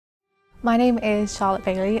My name is Charlotte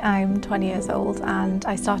Bailey, I'm 20 years old and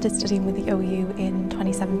I started studying with the OU in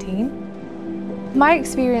 2017. My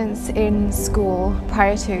experience in school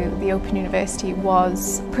prior to the Open University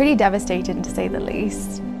was pretty devastating, to say the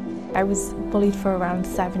least. I was bullied for around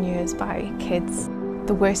 7 years by kids.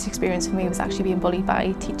 The worst experience for me was actually being bullied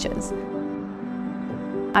by teachers.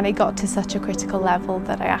 And it got to such a critical level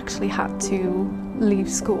that I actually had to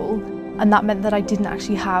leave school. And that meant that I didn't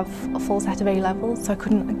actually have a full set of A-levels, so I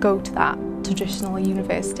couldn't go to that traditional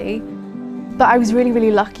university. But I was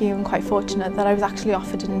really lucky and quite fortunate that I was actually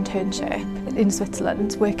offered an internship in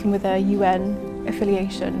Switzerland, working with a UN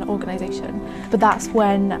affiliation organisation. But that's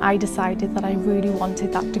when I decided that I really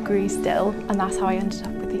wanted that degree still, and that's how I ended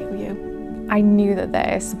up with the OU. I knew that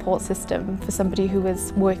their support system for somebody who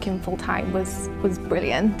was working full-time was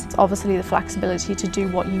brilliant. Obviously the flexibility to do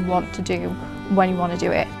what you want to do when you want to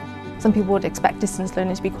do it. Some people would expect distance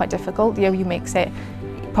learning to be quite difficult. The OU makes it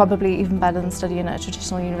probably even better than studying at a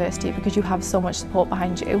traditional university because you have so much support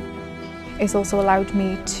behind you. It's also allowed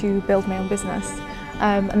me to build my own business,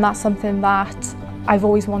 and that's something that I've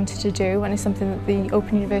always wanted to do, and it's something that the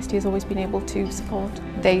Open University has always been able to support.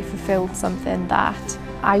 They fulfilled something that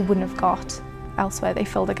I wouldn't have got elsewhere. They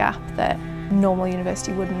filled a gap that normal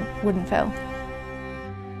university wouldn't fill.